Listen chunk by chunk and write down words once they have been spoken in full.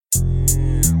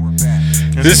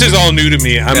This is all new to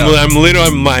me. I'm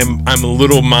a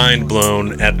little mind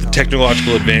blown at the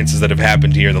technological advances that have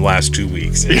happened here in the last 2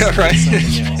 weeks. Yeah, right.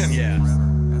 Yeah.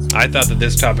 I thought that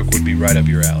this topic would be right up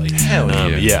your alley. Hell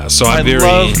yeah. Yeah, so I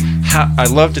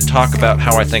love to talk about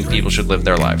how I think people should live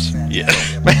their lives. Yeah.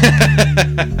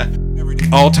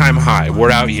 All-time high.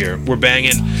 We're out here. We're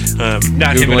banging. Not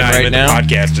Googling him and I, right but now. the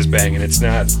podcast is banging. It's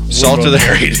not. Salt we're to the both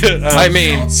married. I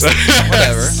mean,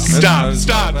 whatever.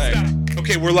 Stop.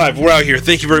 Okay, we're live. We're out here.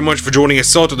 Thank you very much for joining us.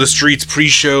 Salt of the Streets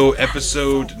pre-show,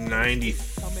 episode 92.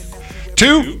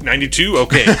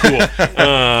 Okay, cool.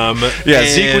 Yeah,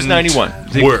 Zeke was 91.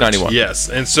 Zeke was 91. Yes,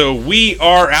 and so we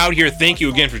are out here. Thank you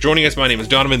again for joining us. My name is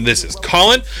Donovan. This is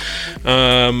Colin.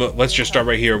 Let's just start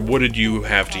right here. What did you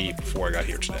have to eat before I got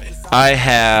here today?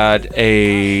 I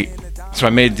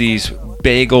made these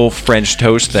bagel French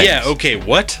toast things. Yeah, okay,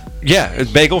 what? Yeah, it's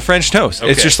bagel French toast.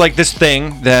 Okay. It's just like this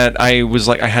thing that I was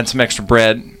like, I had some extra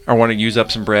bread. I wanted to use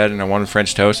up some bread, and I wanted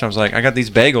French toast. And I was like, I got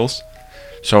these bagels.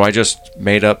 So I just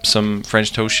made up some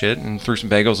French toast shit and threw some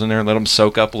bagels in there and let them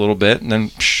soak up a little bit, and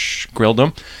then grilled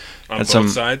them. On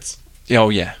both sides? Oh,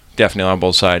 yeah, definitely on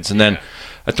both sides. And then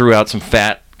I threw out some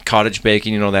fat cottage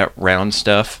bacon, that round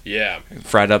stuff. Yeah.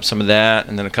 Fried up some of that,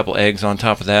 and then a couple eggs on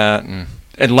top of that.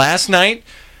 And last night,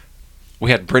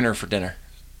 we had Brinner for dinner.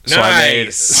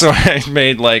 Nice. So I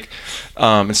made like,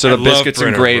 instead of biscuits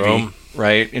Brinner, and gravy, bro.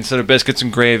 right? Instead of biscuits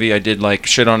and gravy, I did like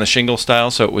shit on a shingle style,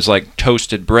 so it was like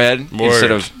toasted bread instead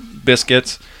of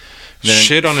biscuits. And then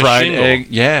shit on a fried shingle? egg.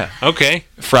 Yeah. Okay.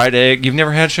 Fried egg. You've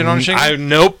never had shit on a shingle?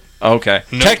 Nope. Okay.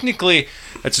 Nope. Technically,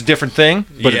 it's a different thing,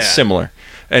 but it's Yeah. similar.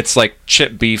 It's like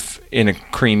chip beef in a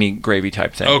creamy gravy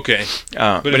type thing. Okay.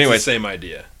 But it's anyway, the same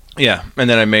idea. yeah. And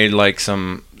then I made like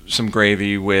some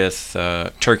gravy with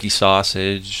turkey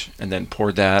sausage, and then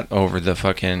poured that over the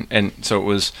fucking, and so it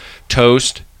was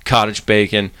toast, cottage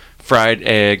bacon, fried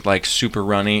egg, like super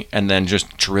runny, and then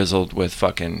just drizzled with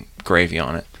fucking gravy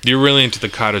on it. You're really into the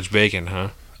cottage bacon,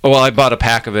 huh? Well, I bought a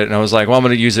pack of it, and I was like, well, I'm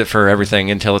going to use it for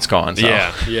everything until it's gone. So.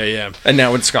 Yeah. And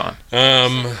now it's gone.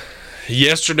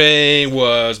 Yesterday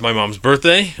was my mom's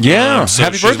birthday. Yeah, so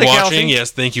happy she's birthday, watching. Calfie.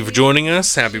 Yes, thank you for joining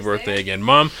us. Happy birthday again,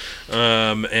 Mom.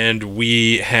 And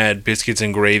we had biscuits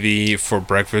and gravy for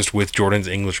breakfast with Jordan's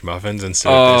English muffins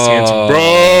instead of biscuits.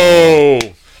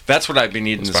 Bro! That's what I've been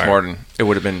eating this fire. morning. It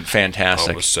would have been Oh,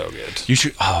 fantastic. it was so good. You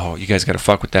should. Oh, you guys got to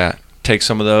fuck with that. Take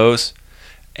some of those,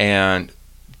 and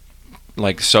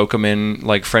like soak them in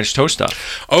like French toast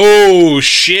stuff. Oh,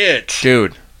 shit.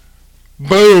 Dude.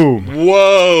 Boom.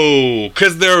 Whoa.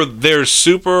 Because they're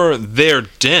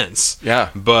dense. Yeah.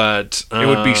 But It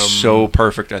would be so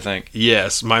perfect, I think.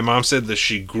 yes, my mom said that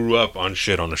she grew up on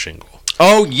shit on a shingle.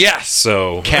 Oh, yes.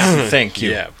 So Captain, thank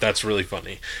you. Yeah, that's really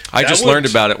funny. I That just would- learned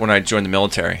about it when I joined the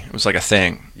military. It was like a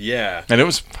thing. Yeah. And it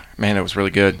was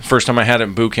really good. First time I had it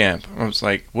in boot camp, I was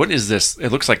like, what is this? It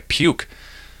looks like puke.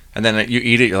 And then you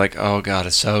eat it, you're like, oh, God,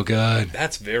 it's so good.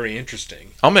 That's very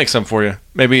interesting. I'll make some for you.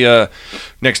 Maybe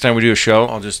next time we do a show,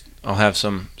 I'll have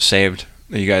some saved.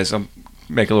 You guys, I'll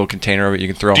make a little container of it you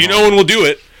can throw. Do you know when we'll do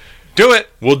it? Do it.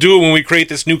 We'll do it when we create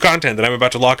this new content that I'm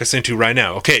about to lock us into right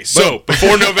now. Okay, so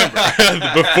before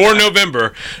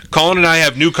November, Colin and I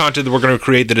have new content that we're going to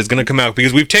create that is going to come out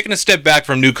because we've taken a step back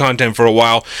from new content for a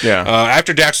while. Yeah.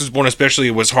 After Dax was born, especially,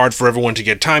 it was hard for everyone to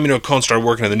get time. Colin started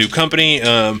working at the new company,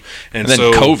 and then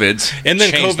so COVID's and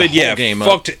then changed the COVID, whole game up.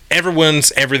 fucked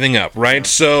everyone's everything up, right?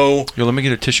 So Yo, let me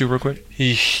get a tissue real quick.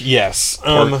 yes,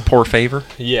 Poor favor.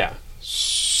 yeah.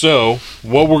 So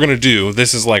what we're gonna do,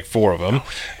 this is like 4 of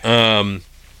them,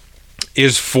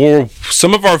 is for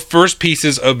some of our first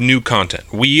pieces of new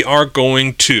content. We are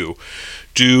going to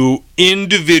do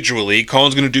individually.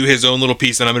 Colin's gonna do his own little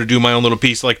piece, and I'm gonna do my own little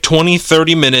piece, like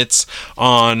 20-30 minutes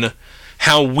on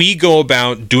how we go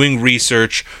about doing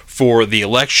research for the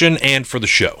election and for the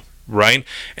show. Right,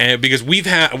 and because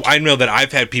I know that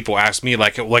I've had people ask me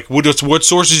like what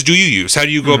sources do you use? How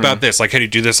do you go about this? Like, how do you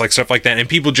do this? Like stuff like that. And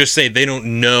people just say they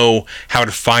don't know how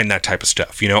to find that type of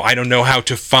stuff. I don't know how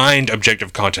to find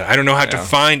objective content. I don't know how to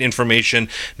find information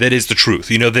that is the truth.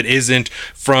 That isn't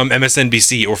from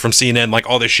MSNBC or from CNN, like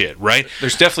all this shit. Right?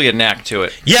 There's definitely a knack to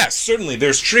it. Yes, certainly.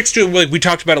 There's tricks to it. Like we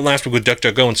talked about it last week with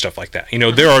DuckDuckGo and stuff like that.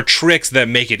 There are tricks that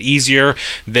make it easier.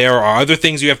 There are other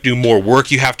things you have to do more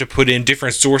work. You have to put in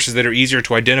different sources that are easier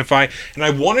to identify. And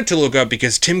I wanted to look up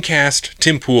because Tim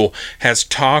Pool has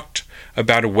talked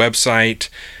about a website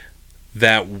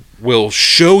that will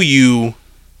show you.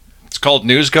 It's called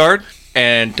NewsGuard,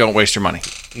 and don't waste your money.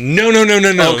 No.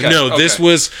 Okay. This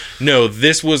was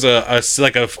a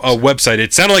website.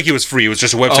 It sounded like it was free. It was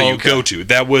just a website you go to.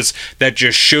 That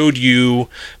just showed you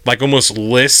like almost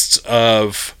lists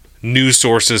of news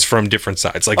sources from different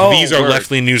sides. Like Oh, these are word.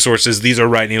 left-leaning news sources, these are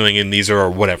right-leaning, and these are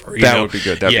whatever. You That know? would be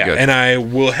good. That'd be good. And I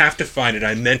will have to find it.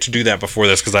 I meant to do that before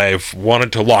this because I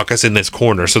wanted to lock us in this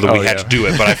corner so that we had yeah. to do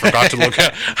it, but I forgot to look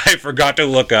up. I forgot to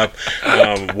look up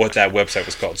what that website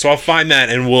was called. So I'll find that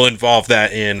and we'll involve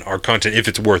that in our content if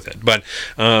it's worth it. But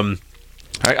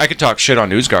I could talk shit on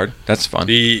NewsGuard. That's fun.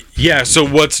 so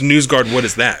what's NewsGuard? What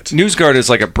is that? NewsGuard is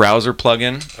like a browser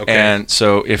plugin, Okay. and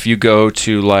so if you go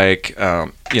to like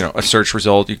a search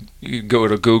result, you go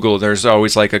to Google. There's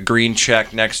always like a green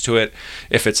check next to it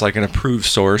if it's like an approved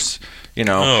source,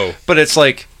 Oh. But it's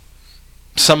like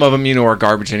some of them are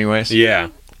garbage anyways, Yeah.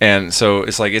 and so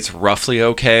it's like it's roughly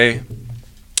okay,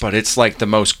 but it's like the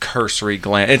most cursory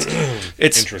glance.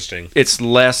 It's Interesting. It's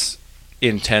less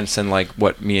intense than like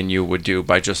what me and you would do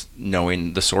by just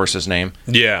knowing the source's name.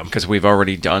 Yeah. Because we've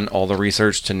already done all the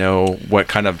research to know what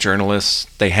kind of journalists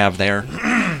they have there,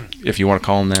 if you want to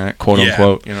call them that, quote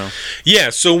unquote. Yeah,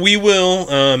 so we will.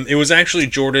 It was actually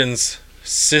Jordan's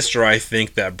sister, I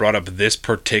think, that brought up this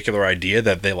particular idea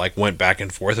that they like went back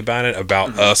and forth about it,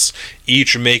 about us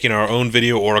each making our own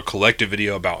video or a collective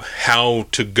video about how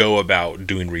to go about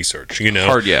doing research.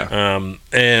 Hard, yeah.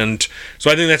 And so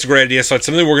I think that's a great idea. So it's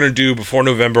something we're going to do before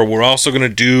November. We're also going to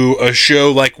do a show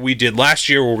like we did last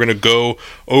year. We're going to go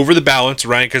over the ballots,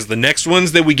 right? Because the next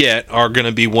ones that we get are going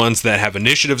to be ones that have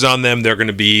initiatives on them. They're going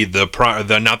to be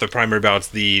not the primary ballots,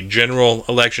 the general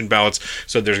election ballots.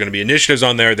 So there's going to be initiatives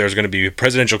on there. There's going to be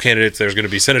presidential candidates. There's going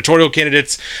to be senatorial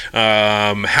candidates,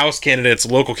 House candidates,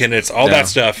 local candidates, all that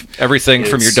stuff. Everything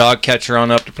from your dog catcher on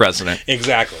up to president.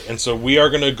 Exactly. And so we are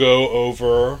going to go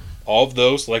over all of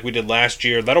those like we did last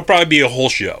year. That'll probably be a whole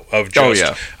show of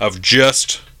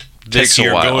just this Takes a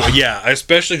year. while.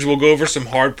 Especially because we'll go over some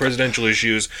hard presidential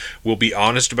issues. We'll be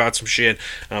honest about some shit.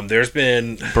 There's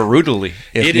been Brutally,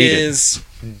 if it needed. is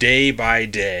day by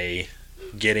day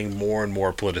getting more and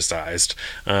more politicized.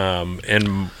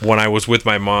 And when I was with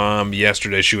my mom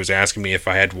yesterday, she was asking me if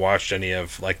I had watched any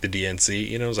of like the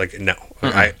DNC. I was like, no,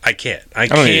 I can't. I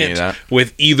don't need any of can't that.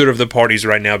 with either of the parties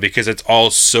right now because it's all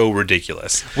so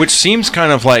ridiculous. Which seems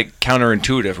kind of like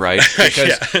counterintuitive, right?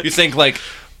 Because you think like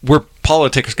we're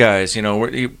politics guys,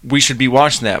 we should be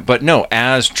watching that. But no,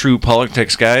 as true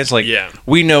politics guys, like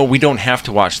we know we don't have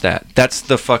to watch that. That's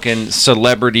the fucking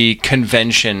celebrity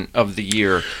convention of the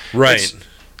year. Right. It's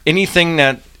anything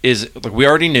that is like we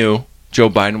already knew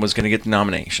Joe Biden was going to get the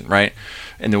nomination, right?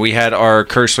 And then we had our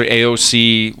cursory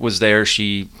AOC was there.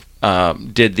 She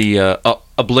did the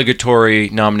obligatory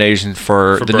nomination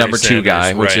for the Bernie number 2 Sanders,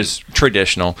 guy, which right. is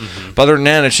traditional. But other than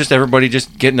that, it's just everybody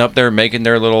just getting up there, making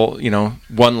their little,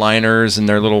 one-liners and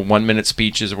their little 1-minute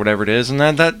speeches or whatever it is, and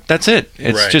that's it.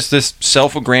 It's Right. just this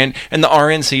self-grand, and the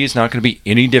RNC is not going to be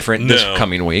any different this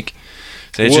coming week.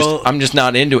 So it's I'm just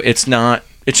not into it.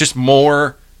 It's just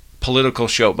more political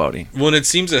showboating. Well, it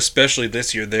seems especially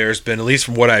this year there's been, at least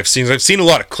from what I've seen a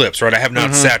lot of clips, right? I have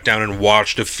not sat down and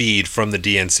watched a feed from the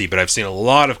DNC, but I've seen a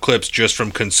lot of clips just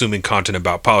from consuming content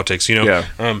about politics, Yeah.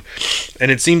 And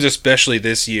it seems especially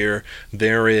this year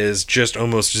there is just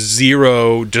almost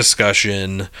zero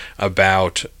discussion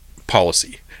about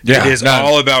policy. Yeah, it is none.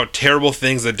 all about terrible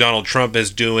things that Donald Trump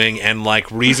is doing and like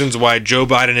reasons why Joe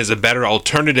Biden is a better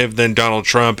alternative than Donald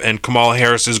Trump, and Kamala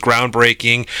Harris is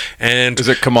groundbreaking. And Is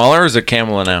it Kamala or is it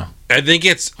Kamala now? I think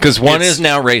it's Because one it's- is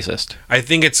now racist. I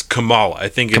think it's Kamala. I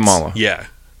think it's Kamala. Yeah,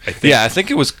 I think Yeah, I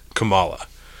think it was. Kamala.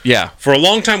 Yeah. For a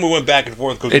long time, we went back and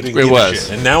forth because It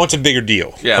was. and now it's a bigger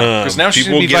deal. Yeah, because now she's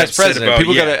going to be people get vice upset president. about-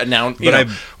 People yeah. got to announce. But I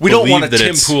we don't want to believe that Tim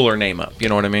it's- Pool her name up. You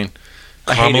know what I mean?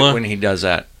 I hate Kamala? it when he does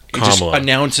that. He just Kamala.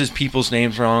 announces people's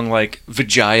names wrong, like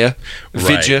Vijaya,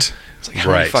 Vidya. Right. It's like, how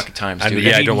many Right. fucking times, I dude? mean, yeah,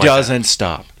 And I he don't like doesn't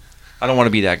stop. I don't want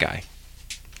to be that guy.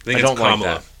 I think I it's don't like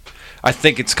Kamala. that. I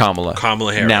think it's Kamala.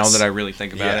 Kamala Harris. Now that I really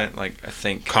think about Yeah. it, like I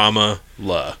think Kamala.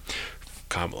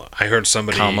 I heard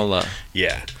somebody. Kamala.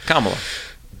 Yeah. Kamala.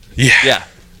 Yeah. Yeah.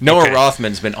 Noah Okay.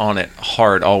 Rothman's been on it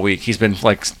hard all week. He's been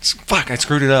like, fuck, I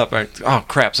screwed it up. Oh,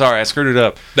 crap. Sorry, I screwed it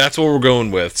up. That's what we're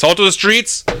going with. Salt of the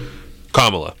streets.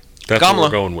 Kamala. That's Kamala. what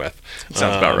we're going with.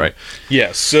 Sounds about right.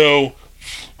 Yeah. So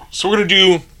we're gonna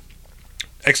do.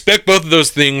 Expect both of those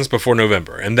things before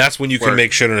November, and that's when you can Word.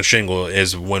 make shit on a shingle.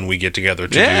 Is when we get together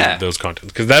to Yeah. do those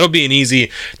contents, because that'll be an easy.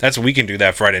 That's we can do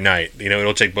that Friday night.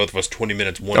 It'll take both of us 20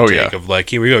 minutes, one Oh, take yeah. of like,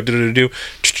 here we go, do,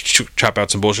 chop out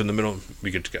some bullshit in the middle,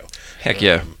 we good to go. Heck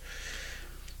yeah.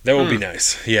 That would be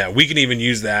nice. Yeah, we can even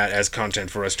use that as content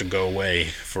for us to go away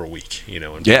for a week,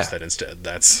 and Yeah. post that instead.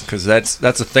 That's Because that's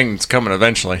a thing that's coming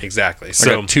eventually. exactly. I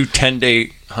So got 2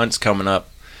 10-day hunts coming up.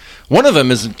 One of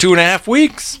them is in 2.5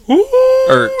 weeks. Ooh,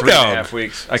 Or 3.5 dog.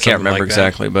 weeks. I Something can't remember like that.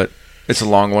 exactly, but it's a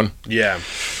long one. Yeah.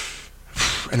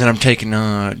 And then I'm taking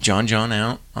John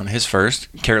out on his first.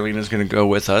 Carolina's going to go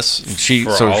with us. And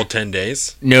For all 10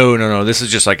 days? No. This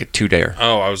is just like a 2-dayer.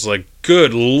 Oh, I was like,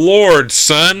 good Lord,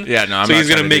 son. Yeah, no, I'm so not he's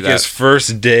going to trying make do that. his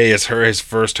first day as his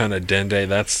first kind of den day.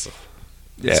 That's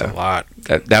a lot.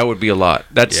 That would be a lot.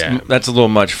 That's a little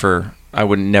much for... I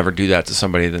would never do that to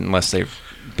somebody unless they've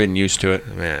been used to it.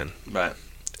 Man. But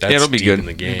that's it'll be deep good. in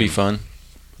the game. It'll be fun.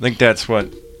 I think that's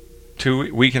what...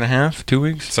 2 week and a half, 2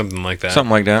 weeks, something like that.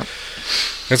 Something like that.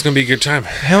 That's gonna be a good time.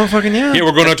 Hell, fucking yeah. Yeah,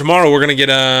 we're going out tomorrow. We're gonna get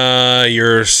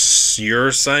your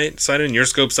sight sighted in, your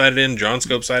scope sighted in, John's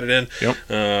scope sighted in. Yep.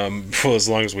 Well, as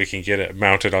long as we can get it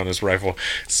mounted on his rifle.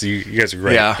 So you guys are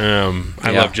great. Yeah.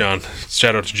 I love John.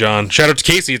 Shout out to John. Shout out to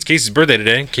Casey. It's Casey's birthday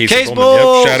today. Case Bowman.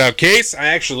 Bulls! Yep. Shout out Case. I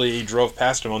actually drove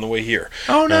past him on the way here.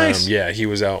 Oh, nice. Yeah, he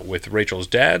was out with Rachel's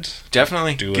dad.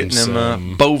 Definitely doing getting some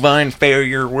them bovine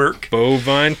farrier work.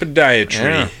 Bovine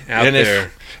podiatry out and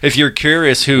there. If you're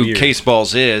curious who Weird. Case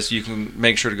Balls is, you can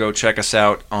make sure to go check us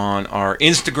out on our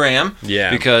Instagram. Yeah.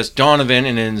 Because Donovan,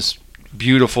 in his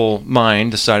beautiful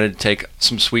mind, decided to take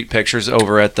some sweet pictures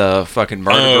over at the fucking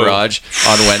murder garage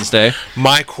on Wednesday.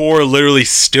 My core literally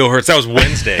still hurts. That was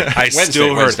Wednesday. I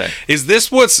still hurt. Wednesday. Is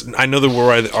this what's? I know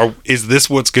that is this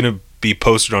what's going to be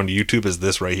posted on YouTube? Is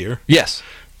this right here? Yes.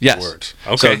 Word.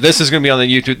 Okay. So this is going to be on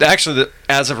the YouTube. Actually,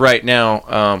 as of right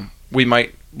now, we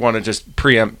might want to just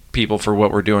preempt people for what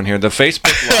we're doing here. The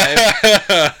Facebook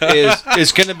Live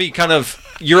is going to be kind of...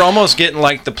 You're almost getting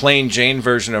like the plain Jane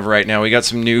version of right now. We got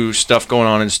some new stuff going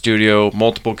on in studio,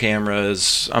 multiple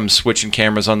cameras. I'm switching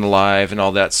cameras on the live and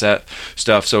all that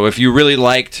stuff. So if you really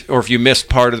liked or if you missed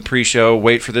part of the pre-show,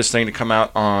 wait for this thing to come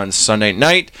out on Sunday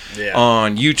night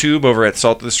on YouTube over at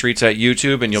Salt of the Streets at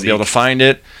YouTube, and you'll be able to find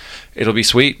it. It'll be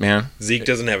sweet, man. Zeke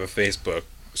doesn't have a Facebook,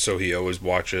 so he always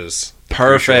watches the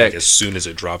Perfect. pre-show, like, as soon as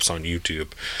it drops on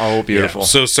YouTube. Oh, beautiful. Yeah.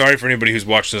 So sorry for anybody who's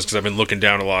watching this because I've been looking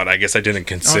down a lot. I guess I didn't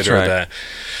consider right. that.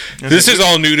 This is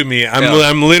all new to me. I'm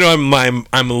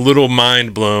a little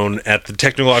mind blown at the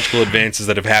technological advances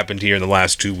that have happened here in the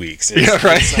last 2 weeks. It's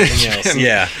right. Something else.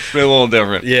 Yeah. It's been a little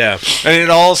different. Yeah. And it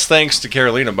all is thanks to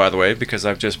Carolina, by the way, because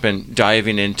I've just been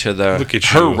diving into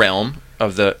her realm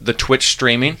of the Twitch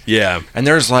streaming. Yeah. And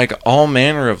there's like all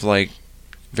manner of like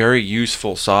very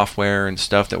useful software and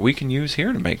stuff that we can use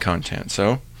here to make content.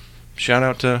 So shout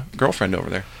out to girlfriend over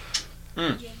there.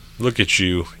 Look at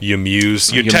you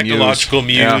muse. You You technological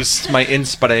muse. Yeah, it's my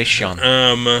inspiration.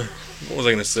 What was I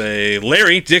going to say?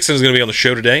 Larry Dixon is going to be on the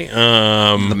show today.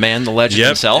 The man, the legend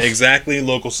himself. Exactly.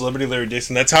 Local celebrity Larry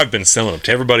Dixon. That's how I've been selling him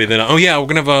to everybody. Then, we're going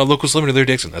to have a local celebrity Larry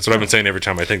Dixon. That's what I've been saying every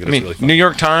time. I think that it's really fun. New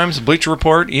York Times, Bleacher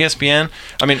Report, ESPN.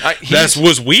 I mean, that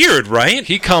was weird, right?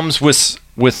 He comes with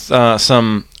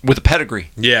a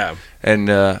pedigree. Yeah. And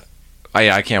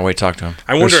I can't wait to talk to him.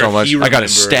 I wonder There's so if much. he I got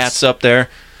his remembers- stats up there.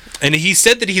 And he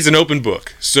said that he's an open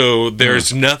book. So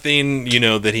there's nothing,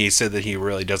 that he said that he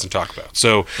really doesn't talk about.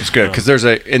 So It's good because there's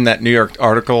in that New York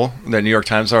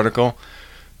Times article,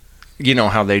 you know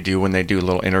how they do when they do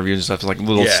little interviews and stuff, like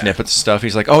little snippets of stuff.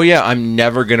 He's like, "Oh yeah, I'm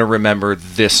never gonna remember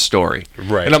this story."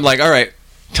 Right. And I'm like, "All right,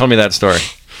 tell me that story."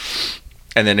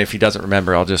 And then if he doesn't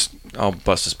remember, I'll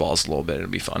bust his balls a little bit. It'll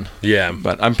be fun. Yeah.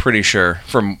 But I'm pretty sure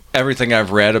from everything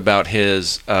I've read about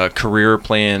his career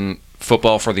playing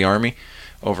football for the Army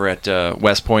over at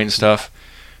West Point and stuff,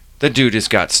 the dude has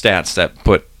got stats that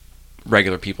put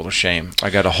regular people to shame.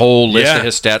 I got a whole list of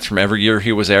his stats from every year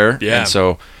he was there. Yeah. And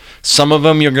so some of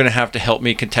them you're going to have to help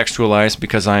me contextualize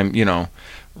because I'm,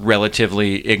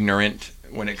 relatively ignorant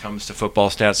when it comes to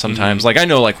football stats sometimes. Like I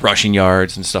know like rushing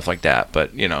yards and stuff like that, but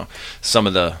some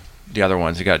of the other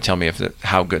ones you got to tell me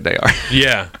how good they are.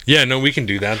 Yeah, no, we can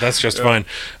do that. That's just fine.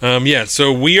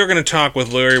 So we are going to talk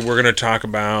with Larry. We're going to talk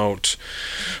about,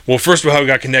 well, first of all, how we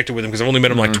got connected with him because I've only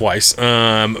met him like twice.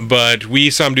 But we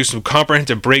saw him do some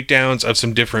comprehensive breakdowns of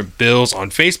some different bills on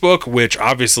Facebook, which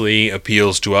obviously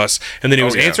appeals to us. And then he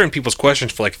was answering people's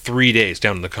questions for like 3 days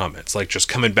down in the comments, like just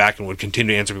coming back and would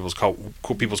continue to answer people's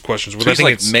questions. So he's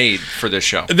like made for this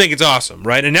show. I think it's awesome,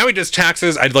 right? And now he does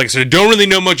taxes. I don't really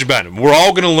know much about him. We're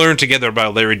all going to learn together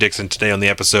about Larry Dixon today on the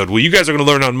episode. Well, you guys are going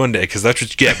to learn on Monday because that's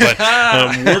what you get. But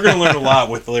we're going to learn a lot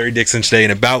with Larry Dixon today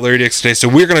and about Larry Dixon today. So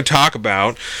we're going to talk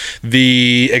about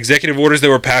the executive orders that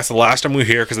were passed the last time we were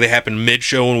here because they happened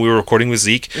mid-show when we were recording with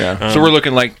Zeke. Yeah. So we're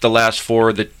looking like the last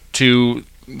four, the two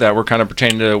that were kind of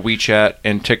pertaining to WeChat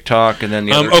and TikTok, and then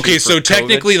the other okay, two so for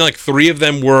technically, COVID? like 3 of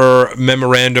them were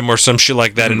memorandum or some shit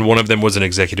like that, and 1 of them was an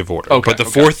executive order. Okay, But the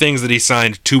 4 things that he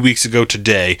signed 2 weeks ago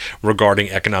today regarding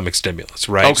economic stimulus,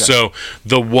 right? Okay. So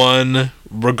the one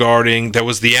regarding that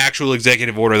was the actual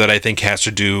executive order that I think has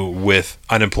to do with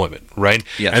unemployment, right?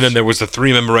 Yes. And then there was the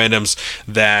 3 memorandums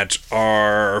that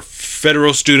are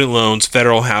federal student loans,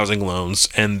 federal housing loans,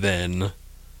 and then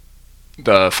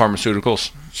The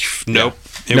pharmaceuticals. nope,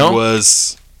 it No?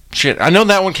 was Shit, I know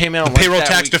that one came out. payroll that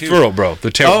tax week, too. deferral, bro.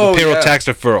 The payroll yeah. tax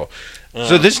deferral.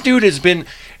 So this dude has been,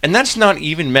 and that's not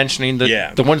even mentioning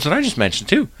the ones that I just mentioned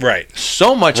too. Right.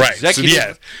 So much Right. So, executive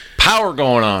yeah. power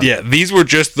going on. Yeah, these were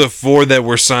just the 4 that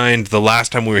were signed the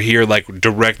last time we were here, like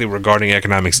directly regarding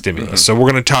economic stimulus. So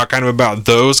we're going to talk kind of about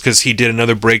those because he did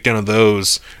another breakdown of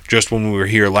those just when we were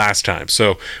here last time.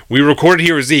 So we recorded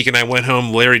here with Zeke, and I went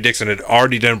home. Larry Dixon had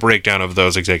already done a breakdown of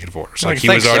those executive orders. Like he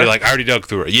Thanks, was already sir. like, I already dug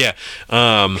through it. Yeah.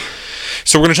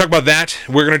 So we're going to talk about that.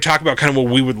 We're going to talk about kind of what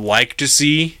we would like to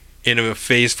see in a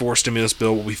phase 4 stimulus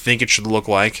bill, what we think it should look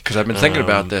like. Because I've been thinking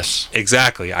about this.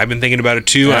 Exactly. I've been thinking about it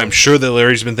too. Yeah. I'm sure that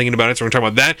Larry's been thinking about it. So we're going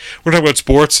to talk about that. We're going to talk about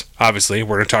sports, obviously.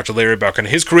 We're going to talk to Larry about kind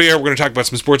of his career. We're going to talk about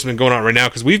some sports that have been going on right now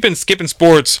because we've been skipping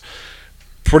sports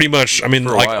pretty much, I mean,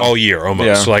 For a like while. all year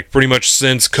almost. Yeah. Like pretty much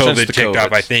since COVID the kicked off,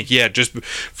 COVID. I think. Yeah, just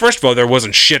first of all, there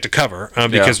wasn't shit to cover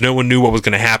because no one knew what was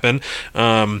going to happen.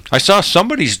 I saw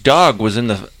somebody's dog was in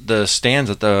the stands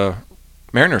at the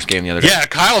Mariners game the other day. Yeah,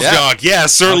 Kyle's Yeah. dog. Yeah,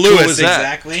 Sir How cool Lewis. was that?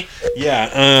 Exactly.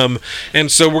 Yeah. And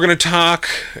so we're going to talk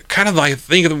kind of like, I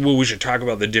think we should talk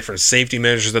about the different safety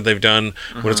measures that they've done,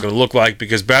 what it's going to look like,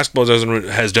 because basketball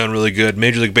has done really good.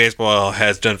 Major League Baseball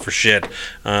has done for shit.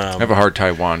 I have a hard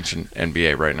time watching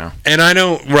NBA right now. And I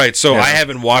know, right, so Yeah. I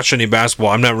haven't watched any basketball.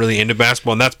 I'm not really into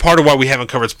basketball, and that's part of why we haven't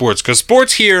covered sports, because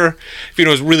sports here, if you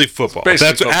know, is really football. Basically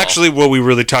That's football. actually what we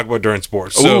really talk about during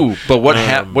sports. So, Ooh, but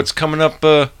what's coming up?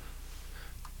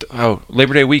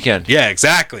 Labor Day weekend. yeah,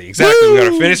 exactly. We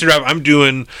got our fantasy draft. I'm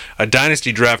doing a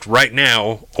dynasty draft right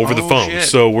now over the phone. Shit.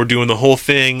 So we're doing the whole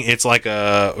thing. It's like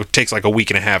it takes like a week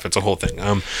and a half. It's a whole thing.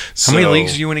 How many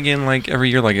leagues are you in again? Like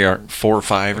every year, like 4 or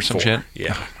 5 or some shit.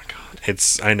 Yeah. Oh my god.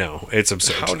 I know. It's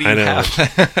absurd. How do you I know.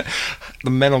 have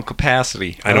the mental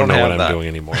capacity? I don't know have what that. I'm doing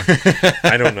anymore.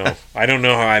 I don't know. I don't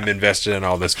know how I'm invested in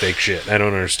all this fake shit. I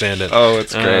don't understand it. Oh,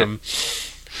 it's great.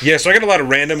 Yeah, so I got a lot of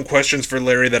random questions for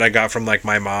Larry that I got from like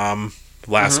my mom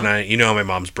last night. You know how my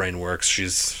mom's brain works.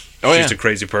 She's a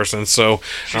crazy person. So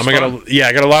I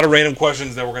got a lot of random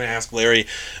questions that we're gonna ask Larry.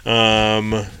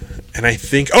 And I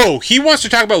think he wants to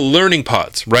talk about learning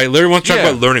pods, right? Larry wants to talk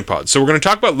about learning pods. So we're gonna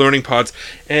talk about learning pods,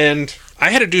 and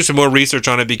I had to do some more research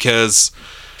on it because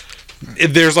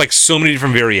there's like so many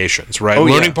different variations, right?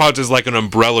 Learning pods is like an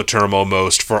umbrella term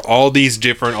almost for all these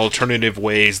different alternative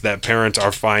ways that parents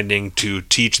are finding to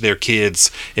teach their kids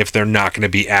if they're not going to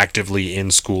be actively in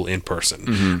school in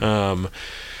person.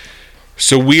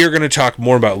 So we are going to talk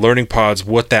more about learning pods,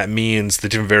 what that means, the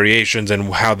different variations,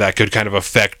 and how that could kind of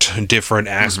affect different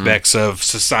aspects of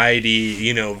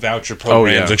society, voucher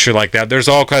programs and shit like that. There's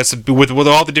all kinds of, with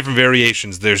all the different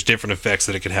variations, there's different effects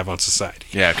that it can have on society.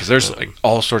 Yeah, because there's like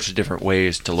all sorts of different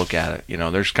ways to look at it.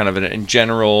 There's kind of in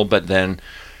general, but then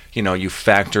you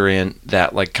factor in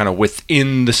that like kind of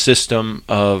within the system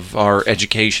of our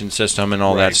education system and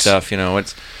all that stuff.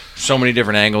 It's so many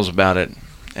different angles about it,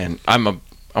 and I'm a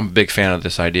big fan of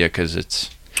this idea because it's,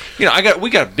 we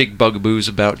got big bugaboos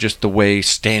about just the way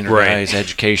standardized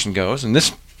education goes, and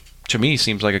this, to me,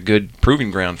 seems like a good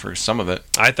proving ground for some of it.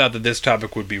 I thought that this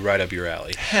topic would be right up your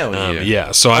alley. Hell yeah!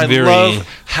 Yeah, so I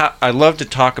love to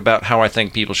talk about how I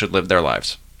think people should live their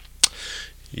lives.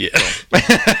 Yeah.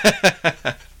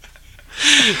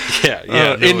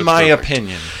 yeah. In my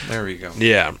opinion, there we go.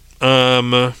 Yeah.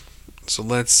 So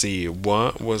let's see.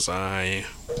 What was I?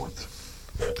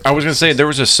 I was going to say, there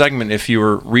was a segment, if you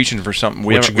were reaching for something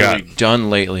we haven't really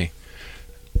done lately.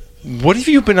 What have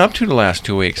you been up to the last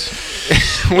 2 weeks?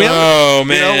 We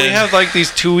have like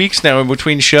these 2 weeks now in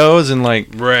between shows, and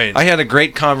like, I had a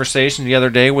great conversation the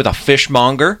other day with a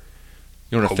fishmonger.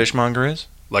 You know what a fishmonger is?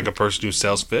 Like a person who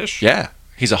sells fish? Yeah.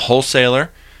 He's a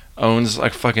wholesaler, owns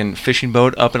like a fucking fishing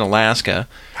boat up in Alaska.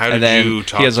 How did you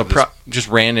talk to this? Just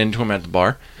ran into him at the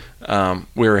bar. I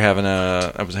was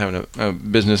having a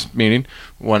business meeting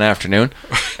one afternoon,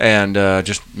 and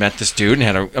just met this dude and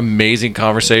had an amazing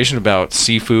conversation about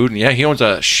seafood. And he owns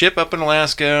a ship up in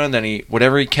Alaska, and then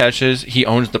whatever he catches, he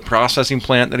owns the processing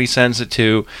plant that he sends it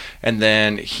to, and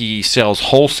then he sells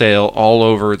wholesale all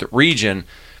over the region.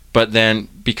 But then,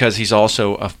 because he's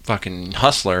also a fucking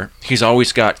hustler, he's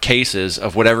always got cases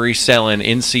of whatever he's selling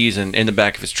in season in the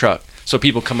back of his truck. So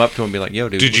people come up to him and be like, "Yo,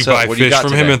 dude, Did you what's up? buy What do you fish got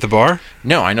from today?" him at the bar?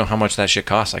 No, I know how much that shit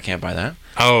costs. I can't buy that.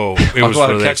 Oh, it I'll was go out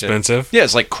and really catch it. expensive. Yeah,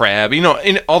 it's like crab. You know,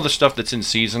 in all the stuff that's in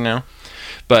season now.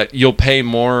 But you'll pay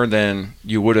more than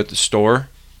you would at the store,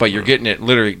 but you're getting it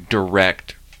literally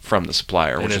direct from the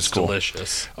supplier, And which it's is cool.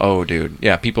 delicious. Oh, dude.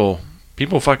 Yeah, people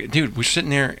fucking... Dude, we're sitting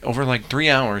there over like 3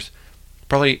 hours.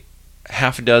 Probably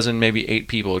half a dozen, maybe 8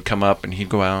 people would come up, and he'd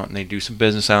go out, and they'd do some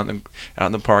business out in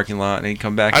the parking lot, and he'd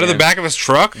come back Out of the in. back of his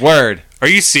truck? Word. Are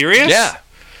you serious? Yeah.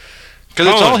 Because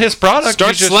it's all his product. Start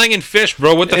You just- slanging fish,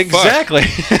 bro. What the Exactly.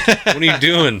 fuck? What are you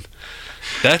doing?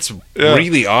 That's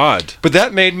really odd. But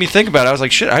that made me think about it. I was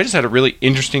like, shit, I just had a really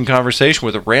interesting conversation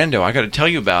with a rando. I got to tell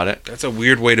you about it. That's a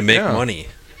weird way to make Yeah. money.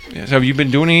 So have you been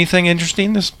doing anything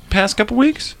interesting this past couple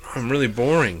weeks? I'm really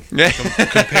boring Yeah.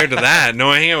 compared to that. No,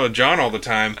 I hang out with John all the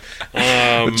time.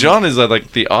 John is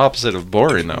like the opposite of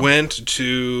boring, though. Went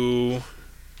to,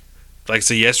 like,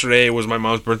 so yesterday was my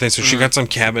mom's birthday, so she got some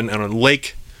cabin on a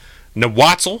lake,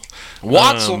 Nawatzel.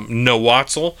 Watzel?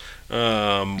 Nawatzel.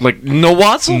 Like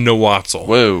Nawatzel? Nawatzel.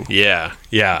 Whoa. Yeah,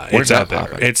 yeah. Where's it's out that there.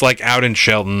 poppin'? It's like out in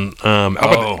Shelton. It's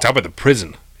out by the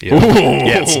prison. Yeah, Ooh.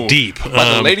 yeah, it's deep.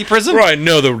 By the lady prison? Right,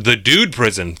 no, the dude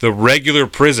prison, the regular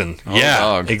prison. Yeah,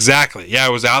 dog. exactly. Yeah, I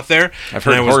was out there. I've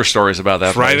heard and I was horror stories about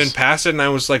that driving place. past it, and I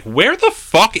was like, "Where the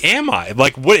fuck am I?"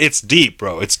 Like, what? It's deep,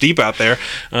 bro. It's deep out there.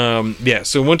 Yeah.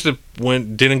 So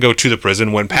didn't go to the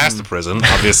prison. Went past the prison.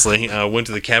 Obviously, went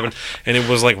to the cabin, and it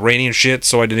was like raining and shit.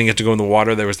 So I didn't get to go in the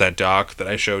water. There was that dock that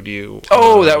I showed you.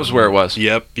 Oh, that was where it was.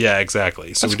 Yep. Yeah.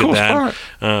 Exactly. So That's we a did cool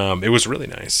that. It was really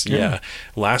nice. Yeah.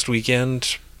 Last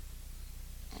weekend.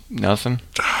 Nothing.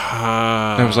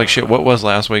 I was like, shit, what was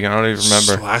last week? I don't even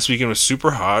remember. Last weekend was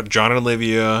super hot. John and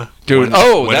Olivia Dude,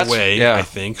 went that's... away, yeah. I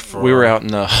think. For We were out in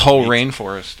the whole week.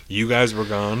 rainforest. You guys were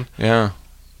gone. Yeah.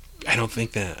 I don't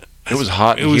think that. It was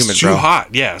hot and It was humid, too bro.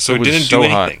 hot, yeah. So It it was didn't so do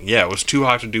hot. anything. Yeah, it was too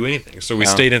hot to do anything. So we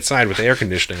Yeah. stayed inside with air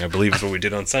conditioning, I believe is what we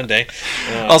did on Sunday.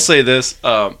 I'll say this.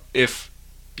 If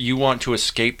you want to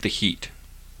escape the heat,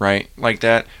 right, like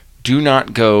that, do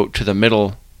not go to the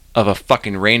middle of a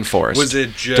fucking rainforest. Was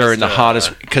it just, during the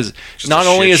hottest? Because just not a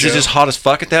only shit is it show? just hot as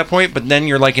fuck at that point, but then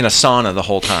you're like in a sauna the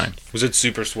whole time. Was it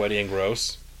super sweaty and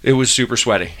gross? It was super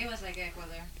sweaty. It was like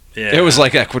Ecuador. Yeah. It was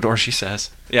like Ecuador, she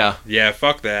says. Yeah. Yeah,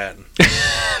 fuck that.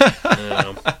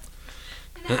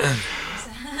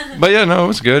 But yeah, no, it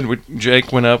was good.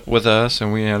 Jake went up with us,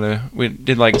 and we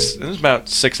did like, it was about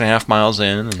 6.5 miles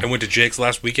in. And I went to Jake's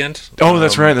last weekend. Oh,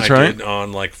 that's right, that's I right. did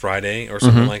on like Friday or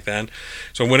something like that.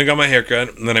 So I went and got my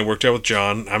haircut, and then I worked out with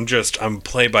John. I'm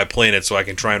play by playing it so I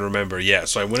can try and remember. Yeah,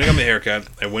 so I went and got my haircut.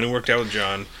 I went and worked out with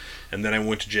John, and then I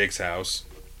went to Jake's house.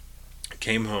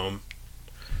 Came home.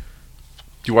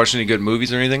 You watched any good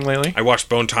movies or anything lately? I watched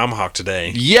Bone Tomahawk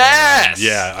today. Yes!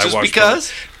 Yeah, I Just watched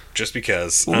because? Just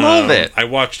because. Love it. I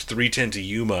watched 310 to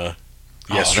Yuma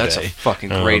yesterday. Oh, that's a fucking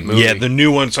great movie. Yeah, the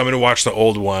new one. So I'm going to watch the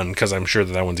old one because I'm sure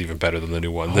that one's even better than the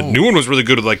new one. The Oh. new one was really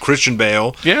good with like Christian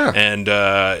Bale. Yeah. And,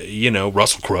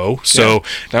 Russell Crowe. So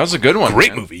that was a good one.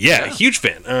 great man. movie. Yeah, huge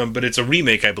fan. But it's a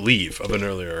remake, I believe, of an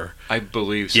earlier. I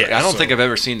believe so. Yeah, I don't so- think I've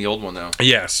ever seen the old one, though.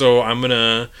 Yeah, so I'm going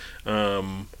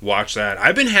to watch that.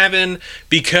 I've been having,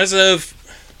 because of.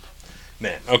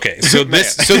 Man, okay. So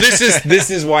this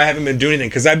is why I haven't been doing anything,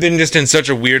 because I've been just in such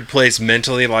a weird place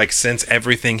mentally, like since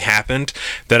everything happened,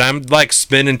 that I'm like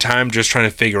spending time just trying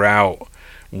to figure out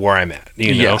where I'm at.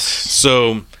 You know. Yes.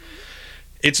 So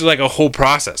it's like a whole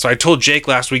process. So I told Jake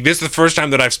last week. This is the first time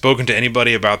that I've spoken to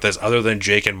anybody about this other than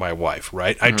Jake and my wife.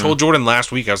 Right. I told Jordan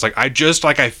last week. I was like,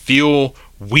 I feel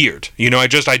weird. You know. I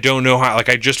don't know how. Like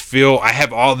I just feel I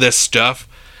have all this stuff.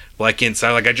 Like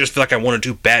inside, like I just feel like I want to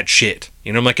do bad shit,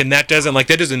 you know. I'm like, and that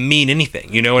doesn't mean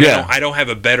anything, you know. And Yeah. I don't have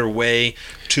a better way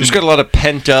to. There's got a lot of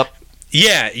pent up.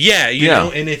 Yeah, you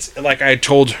know. And it's like I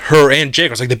told her and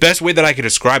Jake, I was like, the best way that I could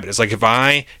describe it is like if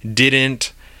I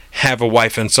didn't have a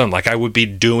wife and son, like I would be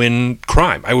doing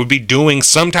crime. I would be doing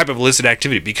some type of illicit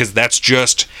activity because that's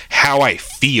just how I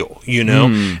feel, you know.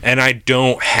 And I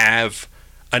don't have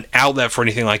an outlet for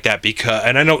anything like that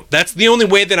and I know that's the only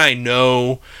way that I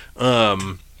know.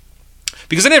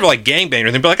 Because I never like gangbanged or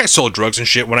anything, but like I sold drugs and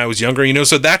shit when I was younger, you know.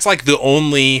 So that's like the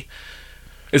only.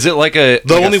 Is it like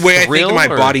only way I think thrill, my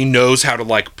or- body knows how to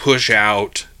like push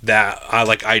out that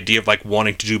like idea of like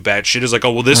wanting to do bad shit is like,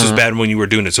 oh well, this was bad when you were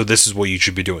doing it, so this is what you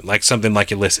should be doing, like something like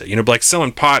illicit, you know, but like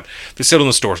selling pot, they sell in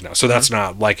the stores now, so that's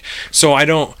not like. So I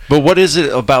don't. But what is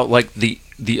it about like the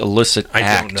illicit I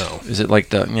act? don't know. Is it like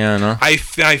the no? I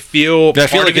feel. I feel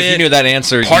like of if you it- knew that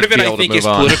answer, part you'd of it be I able to think move is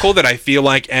on. political, that I feel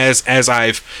like as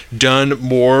I've done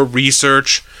more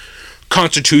research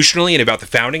constitutionally and about the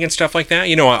founding and stuff like that,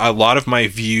 you know, a lot of my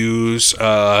views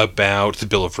about the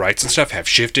Bill of Rights and stuff have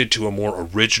shifted to a more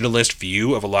originalist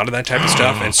view of a lot of that type of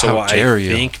stuff. And so I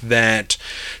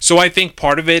think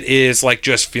part of it is like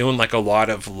just feeling like a lot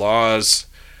of laws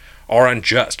are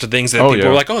unjust. Things that people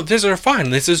are like, oh, these are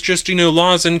fine. This is just, you know,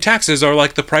 laws and taxes are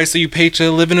like the price that you pay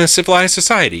to live in a civilized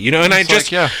society, you know, and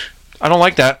it's I don't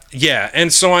like that. Yeah.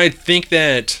 And so I think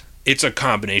that it's a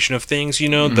combination of things, you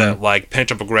know, that like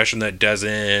pent up aggression that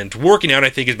doesn't working out, I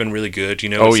think has been really good. You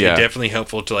know, it's definitely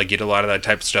helpful to like get a lot of that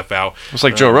type of stuff out. It's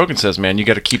like Joe Rogan says, man, you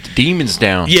got to keep the demons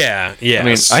down. Yeah. Yeah. I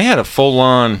mean, I had a full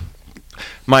on,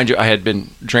 mind you, I had been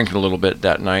drinking a little bit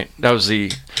that night. That was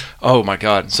oh my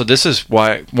God. So this is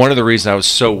why, one of the reasons I was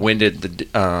so winded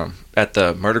at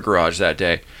the Murder Garage that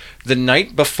day. The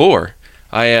night before,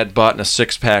 I had bought a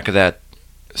 6-pack of that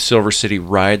Silver City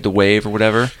Ride the Wave or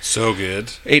whatever. So good.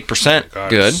 8%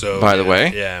 good, so by the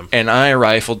way. Yeah. And I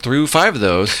rifled through 5 of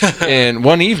those in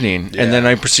one evening. Yeah. And then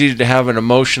I proceeded to have an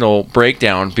emotional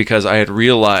breakdown because I had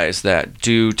realized that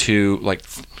due to, like,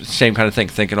 same kind of thing,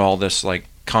 thinking all this, like,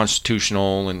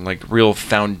 constitutional and, like, real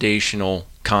foundational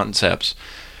concepts,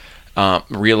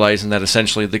 realizing that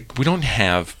essentially we don't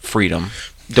have freedom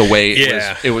the way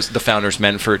it was the founders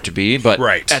meant for it to be. But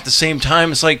at the same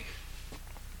time, it's like,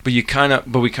 But we kind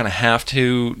of have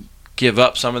to give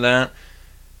up some of that,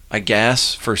 I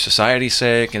guess, for society's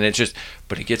sake, and it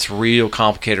gets real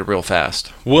complicated real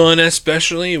fast. Well, and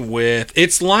especially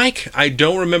it's like, I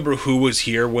don't remember who was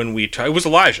here when we talked. It was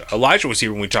Elijah. Elijah was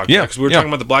here when we talked about it, because we were talking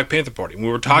about the Black Panther Party. We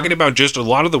were talking about just a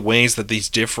lot of the ways that these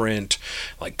different,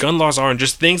 like, gun laws are, and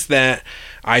just things that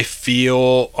I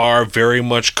feel are very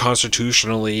much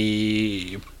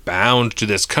constitutionally bound to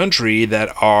this country that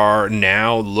are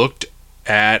now looked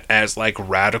at as like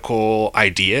radical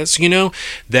ideas, you know,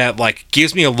 that like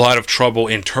gives me a lot of trouble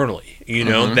internally, you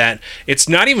know, that it's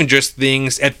not even just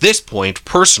things at this point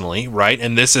personally, right?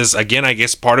 And this is, again, I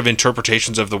guess part of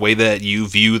interpretations of the way that you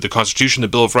view the Constitution, the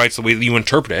Bill of Rights, the way that you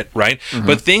interpret it, right?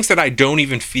 But things that I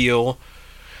don't feel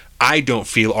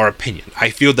are opinion. I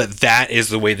feel that is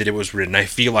the way that it was written. I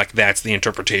feel like that's the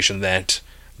interpretation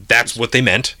that's what they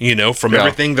meant, you know, from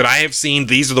everything that I have seen.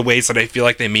 These are the ways that I feel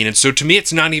like they mean. And so to me,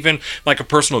 it's not even like a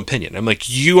personal opinion. I'm like,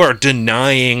 you are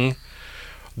denying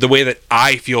the way that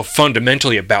I feel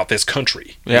fundamentally about this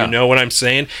country. You know what I'm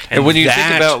saying? And when you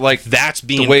think about like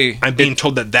I'm being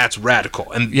told that that's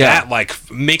radical, and that like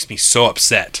makes me so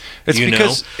upset. It's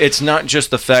because it's not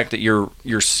just the fact that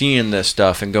you're seeing this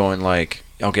stuff and going like,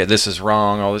 okay, this is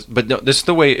wrong, all this, but no, this is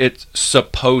the way it's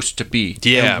supposed to be.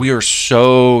 Yeah. And we are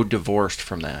so divorced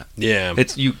from that. Yeah.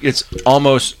 It's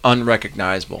almost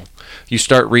unrecognizable. You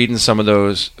start reading some of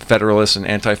those Federalist and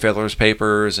Anti-Federalist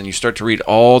papers, and you start to read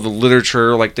all the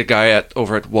literature, like the guy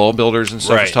over at Wall Builders and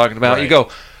stuff was talking about. You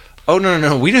go, oh,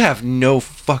 no, we have no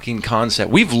fucking concept.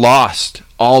 We've lost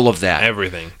all of that.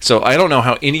 Everything. So I don't know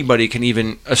how anybody can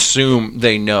even assume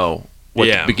they know what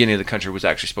the beginning of the country was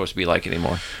actually supposed to be like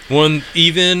anymore. Well,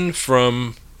 even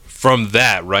from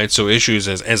that, right? So issues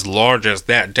as large as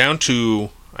that, down to,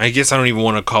 I guess I don't even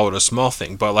want to call it a small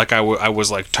thing, but like I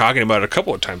was like talking about it a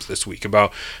couple of times this week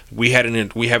about we have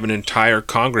an entire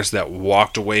Congress that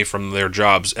walked away from their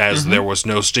jobs as there was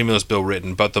no stimulus bill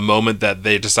written, but the moment that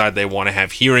they decide they want to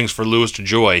have hearings for Louis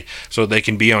DeJoy so they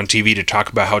can be on TV to talk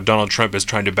about how Donald Trump is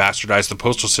trying to bastardize the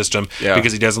postal system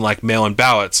because he doesn't like mail-in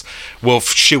ballots, well,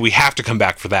 shit, we have to come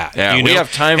back for that. Yeah, we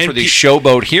have time for these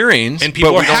showboat hearings, and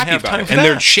people but are happy about it, and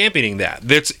they're championing that.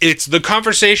 It's the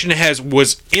conversation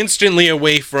was instantly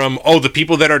away from, oh, the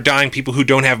people that are dying, people who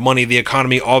don't have money, the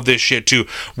economy, all this shit, to,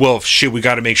 well, shit, we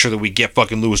got to make sure that we get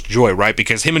fucking Louis DeJoy, right?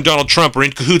 Because him and Donald Trump are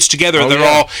in cahoots together.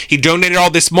 He donated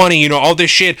all this money, you know, all this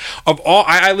shit.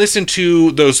 I listen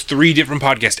to those 3 different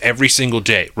podcasts every single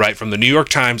day, right? From the New York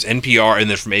Times, NPR, and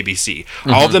then from ABC.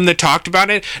 All of them that talked about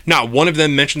it, not one of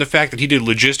them mentioned the fact that he did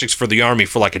logistics for the Army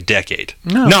for like a decade.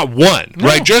 No. Not one,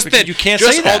 right? Just that you can't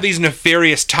just say that. All these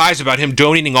nefarious ties about him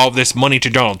donating all of this money to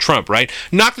Donald Trump, right?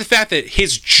 Not the fact that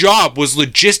his job was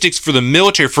logistics for the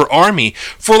military, for Army,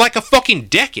 for like a fucking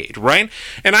decade, right?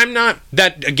 And I'm not,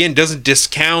 that again doesn't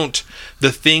discount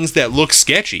the things that look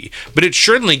sketchy, but it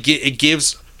certainly it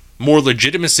gives more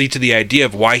legitimacy to the idea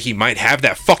of why he might have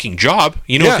that fucking job.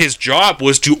 You know, if his job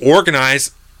was to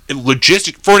organize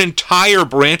logistics for an entire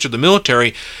branch of the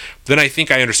military, then I think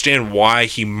I understand why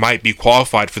he might be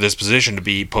qualified for this position to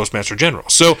be Postmaster General.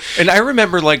 So, and I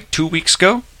remember like 2 weeks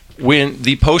ago when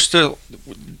the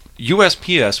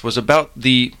USPS was about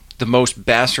the the most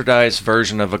bastardized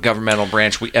version of a governmental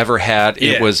branch we ever had.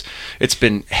 Yeah. It's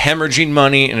been hemorrhaging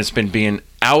money, and it's been being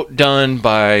outdone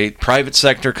by private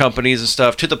sector companies and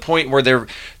stuff, to the point where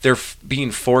they're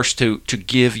being forced to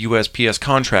give USPS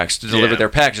contracts to deliver their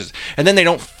packages, and then they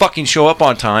don't fucking show up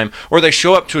on time, or they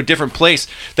show up to a different place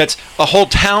that's a whole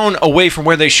town away from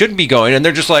where they should be going, and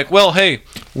they're just like, well, hey,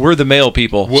 we're the mail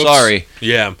people. Whoops. Sorry.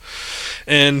 Yeah.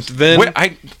 And then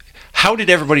how did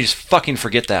everybody just fucking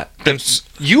forget that? The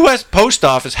U.S. Post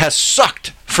Office has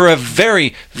sucked for a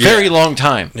very, very long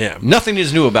time. Yeah. Nothing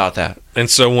is new about that. And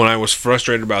so when I was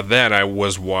frustrated about that, I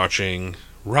was watching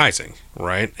Rising,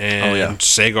 right? And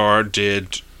Sagar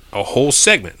did a whole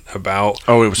segment about...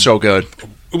 Oh, it was so good.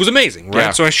 It was amazing, right?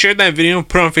 Yeah. So I shared that video,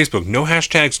 put it on Facebook. No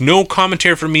hashtags, no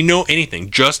commentary from me, no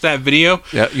anything. Just that video.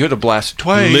 Yeah, you had to blast it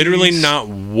twice. Literally not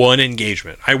one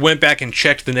engagement. I went back and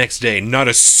checked the next day. Not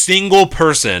a single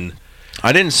person.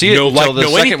 I didn't see it until the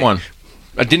second anything. one.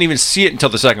 I didn't even see it until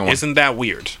the second one. Isn't that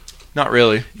weird? Not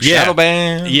really. Yeah. Shadow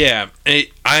ban. Yeah.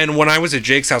 And when I was at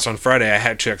Jake's house on Friday, I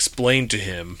had to explain to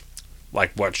him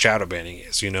like what shadow banning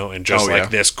is, and just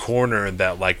this corner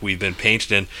that like we've been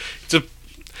painted in.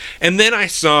 And then I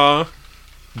saw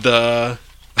the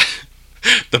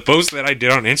post that I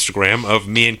did on Instagram of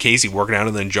me and Casey working out,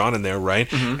 and then John in there, right?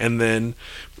 Mm-hmm. And then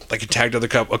like it tagged a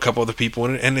couple other people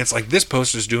in it, and it's like, this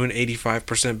post is doing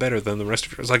 85% better than the rest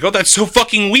of it. It's like, oh, that's so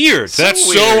fucking weird. That's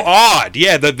so odd.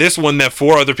 Yeah, this one that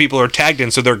 4 other people are tagged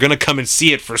in, so they're gonna come and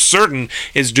see it for certain,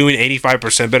 is doing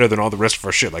 85% better than all the rest of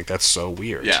our shit. Like, that's so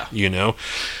weird. Yeah.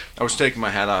 I was taking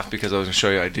my hat off because I was going to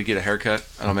show you I did get a haircut.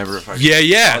 I don't remember if I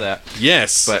saw that.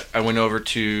 Yes. But I went over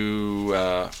to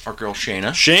our girl Shayna.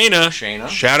 Shayna.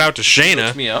 Shout out to Shayna. She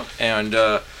hooked me up, and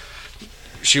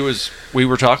we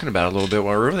were talking about it a little bit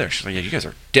while we were over there. She's like, yeah, you guys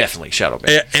are definitely shadow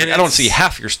banned. Yeah, and I don't see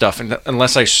half your stuff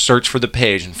unless I search for the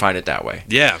page and find it that way.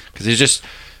 Yeah. Because it just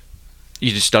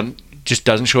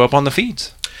doesn't show up on the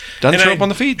feeds. Doesn't show up on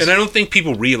the feeds. And I don't think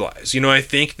people realize. I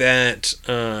think that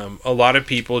a lot of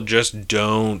people just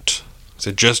don't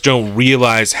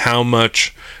realize how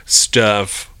much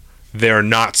stuff they're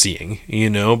not seeing,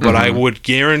 But I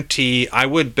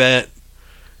would bet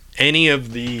any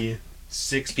of the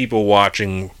 6 people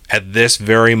watching at this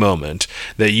very moment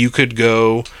that you could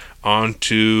go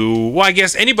onto, well, I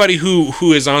guess anybody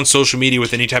who is on social media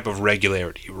with any type of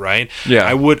regularity, right? Yeah.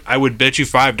 I would bet you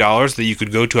 $5 that you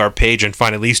could go to our page and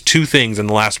find at least 2 things in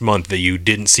the last month that you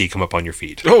didn't see come up on your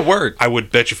feed. Oh, word. I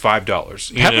would bet you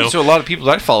 $5. Happens to a lot of people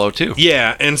that I follow too.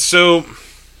 Yeah, and so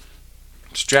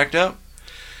it's jacked up.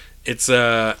 It's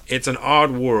an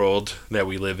odd world that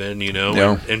we live in,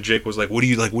 Yeah. And Jake was like, "What do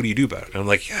you do about it?" And I'm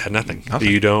like, "Yeah, nothing. Nothing.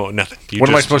 You don't nothing. What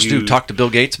am I supposed to do? Talk to Bill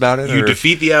Gates about it? You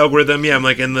defeat the algorithm." Yeah, I'm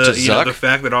like, and the Zuck? the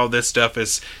fact that all this stuff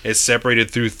is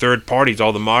separated through third parties,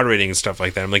 all the moderating and stuff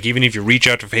like that. I'm like, even if you reach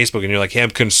out to Facebook and you're like, "Hey,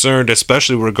 I'm concerned,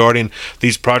 especially regarding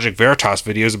these Project Veritas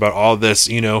videos about all this,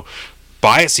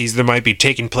 biases that might be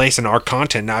taking place in our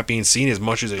content not being seen as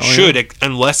much as it should,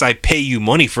 unless I pay you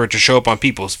money for it to show up on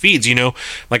people's feeds,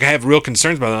 like I have real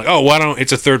concerns about it. Like, oh, why don't,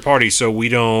 it's a third party, so we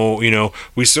don't,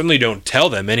 we certainly don't tell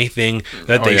them anything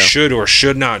that they should or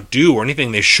should not do, or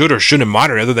anything they should or shouldn't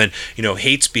moderate, other than,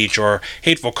 hate speech or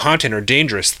hateful content or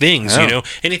dangerous things,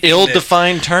 anything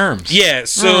ill-defined terms. Yeah,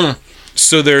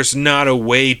 so there's not a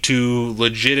way to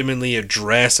legitimately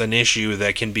address an issue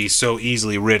that can be so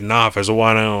easily written off as,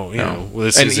 why don't,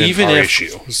 this isn't our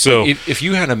issue. So if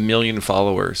you had 1 million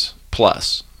followers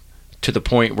plus, to the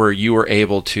point where you were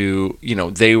able to,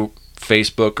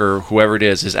 Facebook or whoever it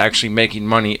is actually making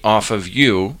money off of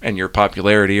you and your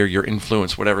popularity or your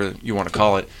influence, whatever you want to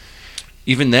call it,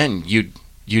 even then you'd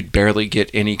barely get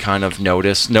any kind of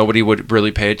notice. Nobody would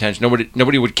really pay attention.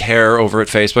 Nobody would care over at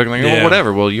Facebook. Like, oh,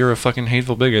 whatever. Well, you're a fucking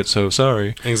hateful bigot, so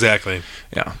sorry. Exactly.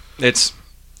 Yeah. It's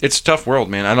a tough world,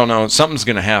 man. I don't know. Something's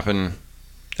going to happen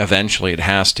eventually. It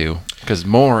has to. Because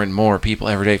more and more people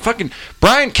every day. Fucking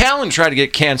Brian Callen tried to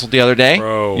get canceled the other day.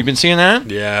 Bro. You been seeing that?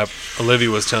 Yeah. Olivia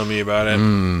was telling me about it.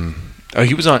 Oh,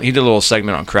 he did a little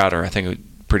segment on Crowder. I think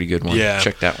pretty good one. Yeah.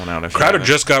 Check that one out. Crowder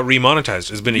just got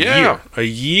remonetized. It's been a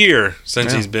year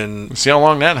since he's been. See how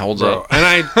long that holds up.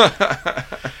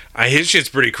 And his shit's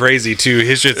pretty crazy too.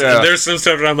 His shit's there's some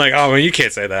stuff that I'm like, oh man, you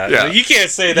can't say that. Yeah. Like, you can't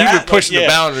say that. You've been pushing the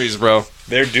boundaries, bro.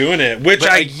 They're doing it, which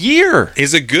a year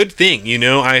is a good thing.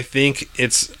 I think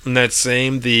it's that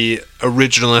same the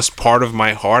originalist part of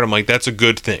my heart. I'm like, that's a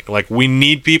good thing. Like, we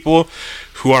need people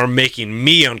who are making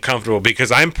me uncomfortable,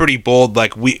 because I'm pretty bold.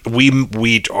 Like, we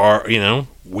are,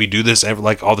 we do this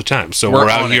all the time. So we're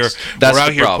out honest. here. We're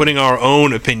out here putting our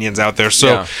own opinions out there.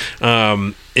 So,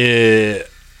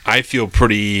 I feel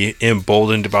pretty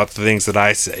emboldened about the things that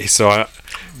I say. So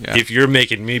Yeah. If you're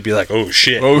making me be like, oh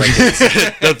shit, Oh,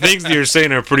 the things that you're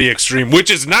saying are pretty extreme, which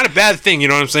is not a bad thing. You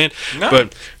know what I'm saying? No.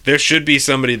 But there should be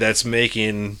somebody that's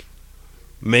making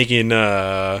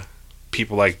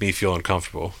people like me feel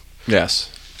uncomfortable. Yes.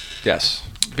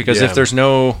 Because Yeah. if there's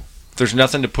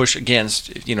nothing to push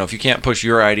against, you know, if you can't push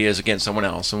your ideas against someone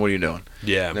else, then what are you doing?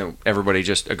 Yeah. Then everybody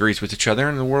just agrees with each other,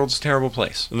 and the world's a terrible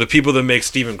place. And the people that make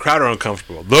Steven Crowder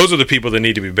uncomfortable, those are the people that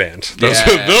need to be banned. Those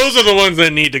Yeah. are the ones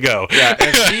that need to go. Yeah,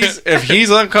 if he's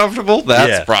uncomfortable, that's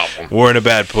Yeah. a problem. We're in a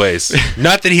bad place.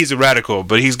 Not that he's a radical,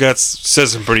 but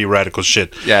says some pretty radical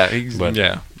shit. Yeah, But-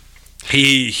 yeah.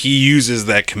 He uses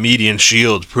that comedian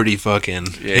shield pretty fucking.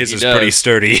 Yeah, his he is does. pretty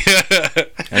sturdy.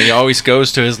 And he always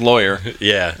goes to his lawyer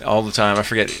Yeah. all the time. I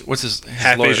forget what's his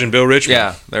Half lawyer? Asian Bill Richmond.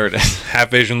 Yeah, there it is.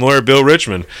 Half Asian lawyer Bill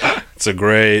Richmond. It's a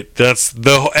great. That's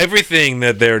everything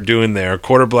that they're doing there.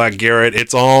 Quarter Black Garrett.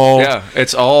 It's all Yeah,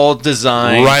 it's all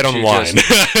designed right on the to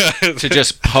line. to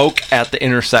just poke at the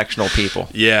intersectional people.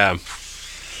 Yeah.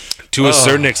 To a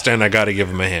certain extent, I got to give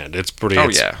them a hand. It's pretty. Oh,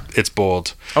 it's, yeah. It's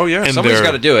bold. Oh yeah, And somebody's they're-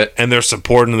 got to do it. And they're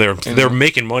supporting. They're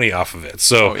making money off of it.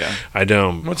 So Oh, yeah. I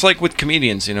don't. Well, it's like with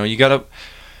comedians, you know, you got to.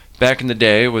 Back in the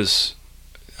day, it was,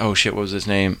 oh shit, what was his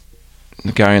name?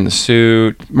 The guy in the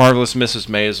suit, Marvelous Mrs.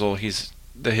 Maisel.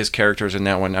 His character's in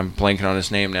that one. I'm blanking on his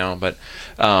name now, but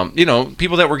you know,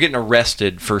 people that were getting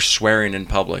arrested for swearing in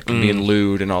public and being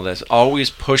lewd and all this, always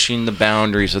pushing the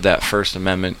boundaries of that First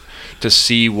Amendment to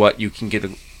see what you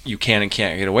can and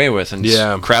can't get away with. And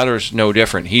Yeah. Crowder's no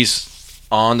different. He's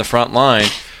on the front line,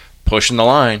 pushing the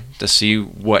line to see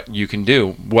what you can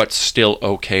do, what's still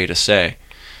okay to say,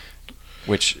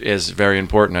 which is very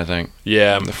important, I think.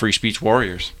 Yeah. The free speech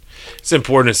warriors. It's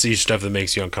important to see stuff that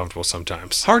makes you uncomfortable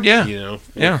sometimes. Hard, yeah. You know.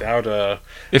 Yeah. Without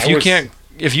If I you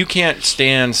was- can't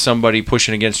stand somebody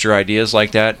pushing against your ideas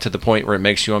like that to the point where it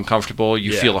makes you uncomfortable,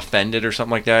 you Yeah. feel offended or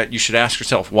something like that, you should ask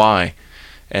yourself why.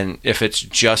 And if it's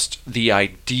just the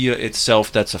idea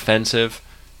itself that's offensive,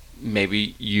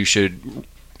 maybe you should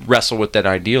wrestle with that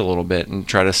idea a little bit and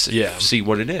try to see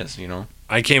what it is, you know?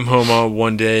 I came home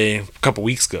one day a couple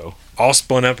weeks ago, all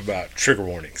spun up about trigger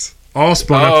warnings. All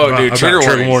spun Oh, up about, dude, about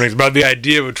Trigger warnings, about the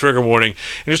idea of a trigger warning,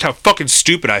 and just how fucking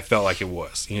stupid I felt like it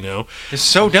was, you know? It's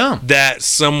so dumb. That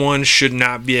someone should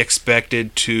not be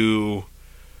expected to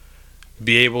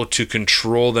be able to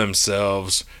control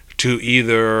themselves to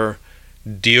either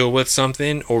deal with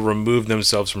something or remove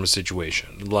themselves from a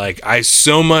situation. Like, I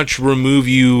so much remove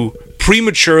you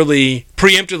preemptively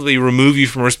remove you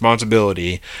from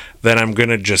responsibility that I'm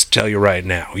gonna just tell you right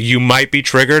now. You might be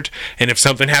triggered, and if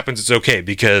something happens, it's okay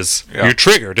because you're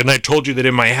triggered, and I told you that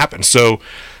it might happen. So,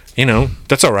 you know,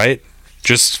 that's all right.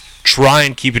 Just try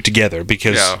and keep it together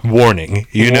because warning,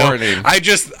 you know. I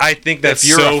think that's If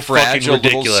you're so a fragile fucking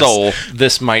ridiculous. little soul,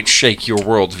 this might shake your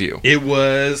worldview. It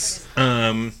was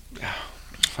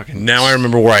now I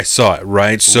remember where I saw it,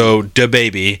 right? So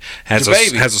DaBaby has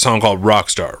a song called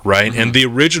Rockstar, right? And the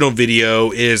original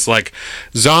video is like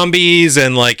zombies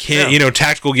and like you know,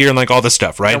 tactical gear and like all this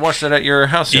stuff, right? I watched it at your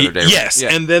house the other day. Yes,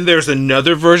 right? Yeah. and then there's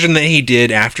another version that he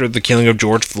did after the killing of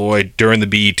George Floyd during the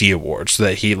BET Awards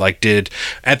that he like did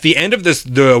at the end of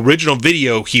the original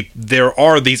video. There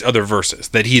are these other verses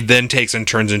that he then takes and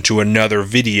turns into another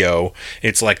video.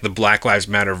 It's like the Black Lives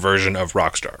Matter version of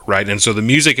Rockstar, right? And so the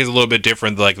music is a little bit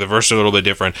different, like the verse is a little bit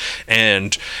different,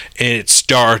 and it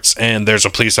starts and there's a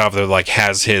police officer like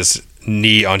has his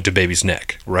knee on DaBaby's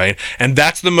neck, right? And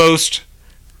that's the most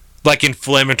like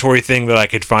inflammatory thing that I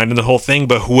could find in the whole thing,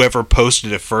 but whoever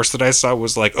posted it first that I saw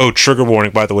was like, oh, trigger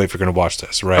warning, by the way, if you're going to watch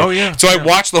this, right? Oh, yeah. So I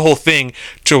watched the whole thing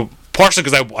to partially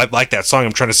because I like that song.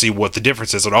 I'm trying to see what the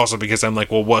difference is, and also because I'm like,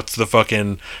 well, what's the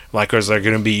fucking, like, is there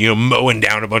going to be, you know, mowing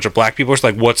down a bunch of black people? It's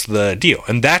like, what's the deal?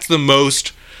 And that's the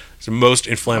most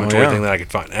inflammatory thing that I could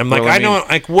find. I'm like, Well, I I don't,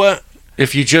 like, what?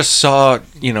 If you just saw,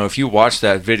 you know, if you watched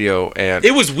that video and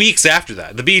It was weeks after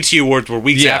that. The BET Awards were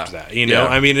weeks after that, you know? Yeah.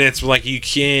 I mean, it's like, you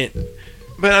can't...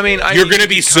 But I mean, You're going to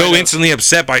be so instantly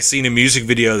upset by seeing a music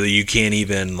video that you can't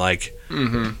even, like...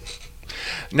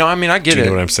 No, I mean, I get Do you it.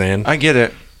 know what I'm saying? I get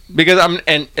it. Because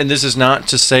and this is not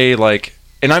to say, like...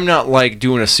 And I'm not, like,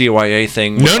 doing a CYA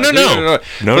thing. No.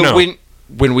 But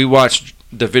when we watched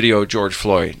the video of George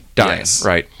Floyd dying, Yes.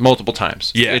 right, multiple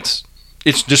times, Yeah.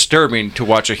 it's disturbing to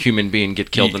watch a human being get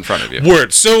killed in front of you.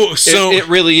 Word. So it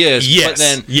really is. Yes. But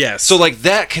then, yes. So like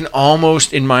that can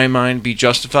almost, in my mind, be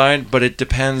justified, but it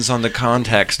depends on the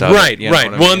context of right, it. You know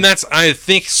right. what I Well, mean? and that's I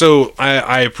think so.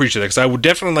 I appreciate that because I would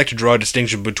definitely like to draw a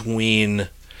distinction between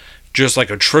just like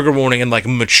a trigger warning and like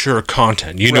mature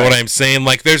content. You know what I'm saying?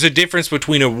 Like there's a difference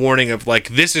between a warning of like,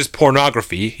 this is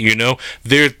pornography, you know,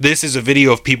 this is a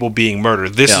video of people being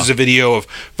murdered. This is a video of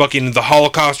fucking the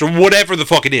Holocaust or whatever the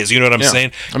fuck it is. You know what I'm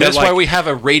saying? I mean, that's why we have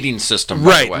a rating system,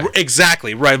 right? By the way.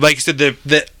 Exactly. Right. Like you said,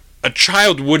 that a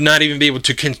child would not even be able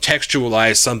to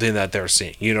contextualize something that they're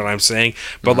seeing. You know what I'm saying?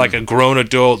 But like a grown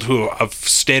adult who of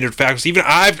standard facts, even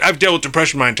I've dealt with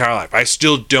depression my entire life. I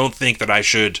still don't think that I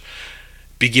should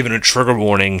be given a trigger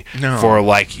warning for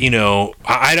like, you know,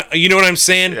 I you know what I'm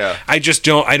saying? Yeah. I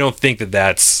don't think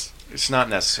that's. It's not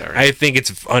necessary. I think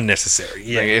it's unnecessary.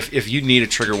 Yeah. Like if you need a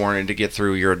trigger warning to get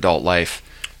through your adult life,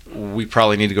 we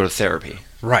probably need to go to therapy.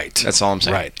 Right. That's all I'm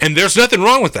saying. Right. And there's nothing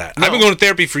wrong with that. No. I've been going to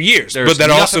therapy for years. There's but that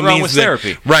nothing also wrong means with that,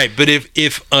 therapy. Right. But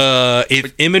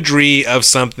if imagery of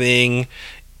something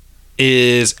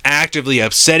is actively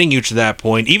upsetting you to that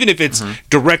point, even if it's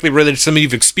directly related to something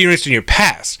you've experienced in your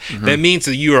past, that means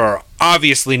that you are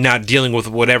obviously not dealing with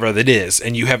whatever that is,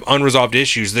 and you have unresolved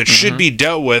issues that should be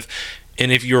dealt with.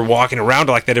 And if you're walking around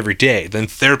like that every day, then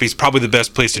therapy is probably the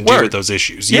best place to deal with those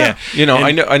issues. Yeah. You know,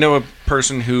 I know a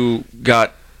person who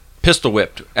got pistol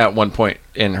whipped at one point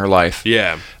in her life.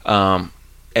 Yeah.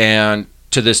 And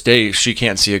to this day, she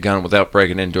can't see a gun without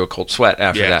breaking into a cold sweat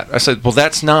after that. I said, well,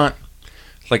 that's not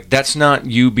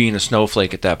you being a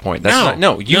snowflake at that point.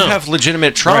 You have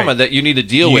legitimate trauma that you need to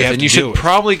deal with, and you should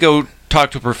probably go talk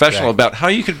to a professional about how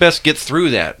you could best get through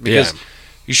that, because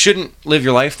you shouldn't live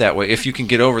your life that way. If you can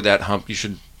get over that hump, you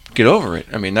should get over it.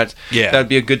 I mean, that'd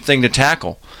be a good thing to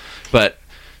tackle. But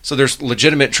so there's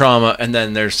legitimate trauma, and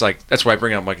then there's like, that's why I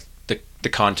bring up like the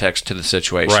context to the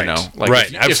situation. Right. You know?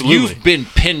 Like if you've been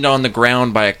pinned on the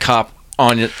ground by a cop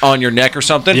on your neck or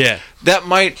something, that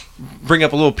might bring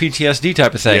up a little PTSD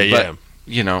type of thing. But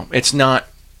you know, it's not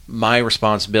my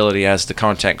responsibility as the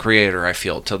content creator, I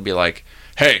feel, to be like,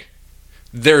 hey,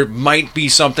 there might be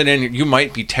something in you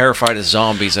might be terrified of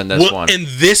zombies in this one. And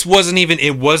this wasn't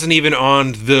even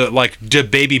on the like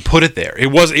baby put it there. It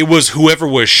was whoever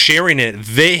was sharing it,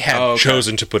 they had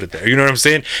chosen to put it there. You know what I'm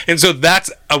saying? And so that's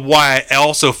why I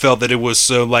also felt that it was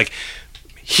so like,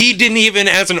 he didn't even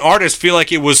as an artist feel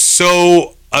like it was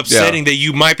so upsetting that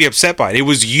you might be upset by it. It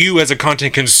was you as a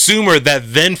content consumer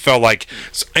that then felt like,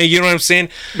 you know what I'm saying?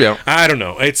 Yeah. I don't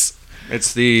know. It's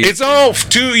all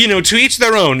to each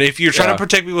their own. If you're trying to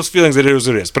protect people's feelings, it is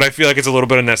what it is. But I feel like it's a little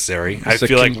bit unnecessary. I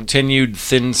feel like continued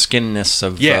thin-skinnedness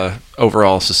of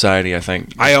overall society. I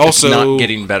think it's not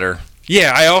getting better.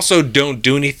 Yeah, I also don't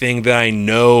do anything that I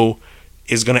know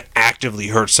is going to actively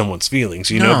hurt someone's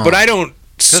feelings. You know, but I don't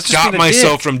stop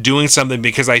myself from doing something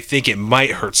because I think it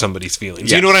might hurt somebody's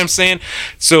feelings. Yes. You know what I'm saying?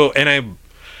 So, and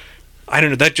I don't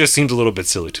know. That just seems a little bit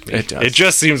silly to me. It does. It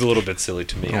just seems a little bit silly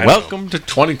to me. Welcome to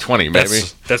 2020, baby.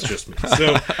 That's just me.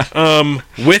 So,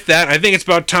 with that, I think it's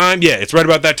about time. Yeah, it's right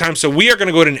about that time. So we are going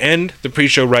to go ahead and end the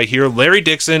pre-show right here. Larry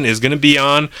Dixon is going to be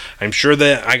on. I'm sure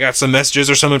that I got some messages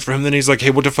or something from him. Then he's like,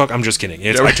 "Hey, what the fuck?" I'm just kidding.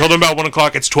 I told him about 1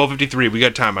 o'clock. It's 12:53. We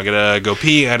got time. I gotta go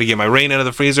pee. I gotta get my rain out of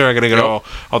the freezer. I gotta get all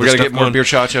the stuff get more beer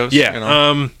chachos. Yeah. You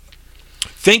know?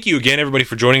 Thank you again, everybody,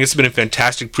 for joining us. It's been a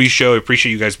fantastic pre-show. I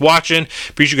appreciate you guys watching.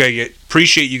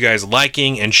 Appreciate you guys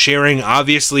liking and sharing.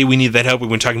 Obviously, we need that help. We've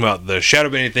been talking about the shadow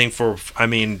banning thing for,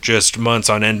 just months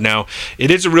on end now.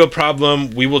 It is a real problem.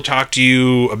 We will talk to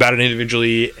you about it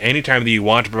individually anytime that you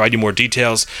want to provide you more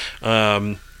details.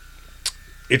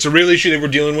 It's a real issue that we're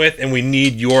dealing with, and we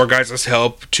need your guys'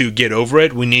 help to get over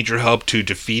it. We need your help to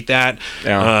defeat that.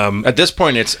 Yeah. At this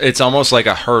point, it's almost like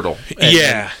a hurdle.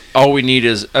 And all we need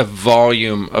is a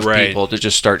volume of people to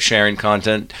just start sharing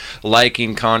content,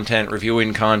 liking content,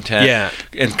 reviewing content. Yeah.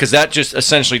 And because that just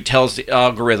essentially tells the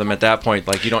algorithm at that point,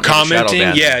 like, you don't need commenting. To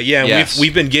shadow ban. Yeah. Yes.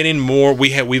 We've been getting more.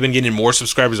 We've been getting more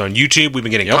subscribers on YouTube. We've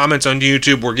been getting comments on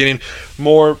YouTube. We're getting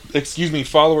more.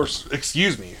 Followers.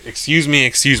 Excuse me.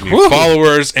 Woo.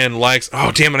 Followers and likes.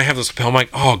 Oh damn it! I have this lapel mic.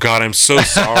 Oh god, I'm so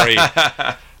sorry.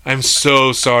 I'm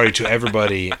so sorry to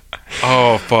everybody.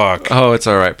 Oh fuck. Oh, it's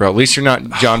all right, bro. At least you're not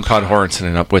John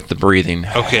Podhorensoning up with the breathing.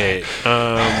 Okay.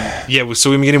 So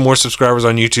we've been getting more subscribers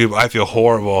on YouTube. I feel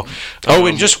horrible.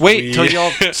 And just wait till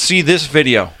y'all see this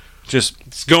video.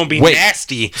 It's going to be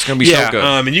nasty. It's going to be so good.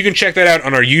 And you can check that out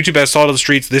on our YouTube at Salt of the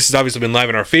Streets. This has obviously been live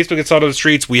on our Facebook at Salt of the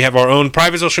Streets. We have our own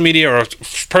private social media, or our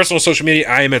personal social media.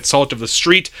 I am at Salt of the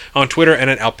Street on Twitter and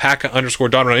at alpaca_daughter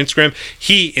on Instagram.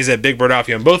 He is at Big Bird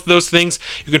Alfie on both of those things.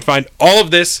 You can find all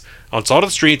of this on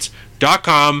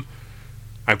saltofthestreets.com.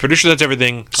 I'm pretty sure that's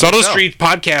everything. Salt of the Street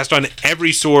podcast on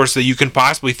every source that you can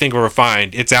possibly think of or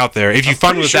find. It's out there. If you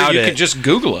find without it, you can just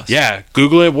Google us. Yeah,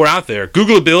 Google it. We're out there.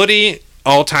 Googleability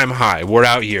all-time high. We're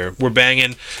out here. We're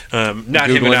banging. Not him and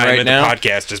Googling I, right but now? the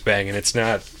podcast is banging. It's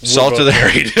not. Salt to the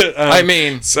married. I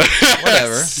mean,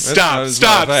 whatever.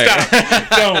 Stop.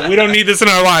 Don't. We don't need this in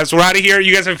our lives. We're out of here.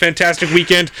 You guys have a fantastic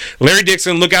weekend. Larry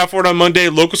Dixon, look out for it on Monday.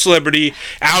 Local celebrity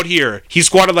out here. He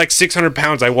squatted like 600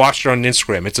 pounds. I watched it on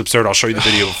Instagram. It's absurd. I'll show you the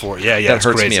video before. Yeah, that it's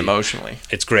hurts crazy. me emotionally.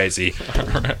 It's crazy. Peace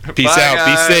Bye, out.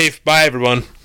 guys. Be safe. Bye, everyone.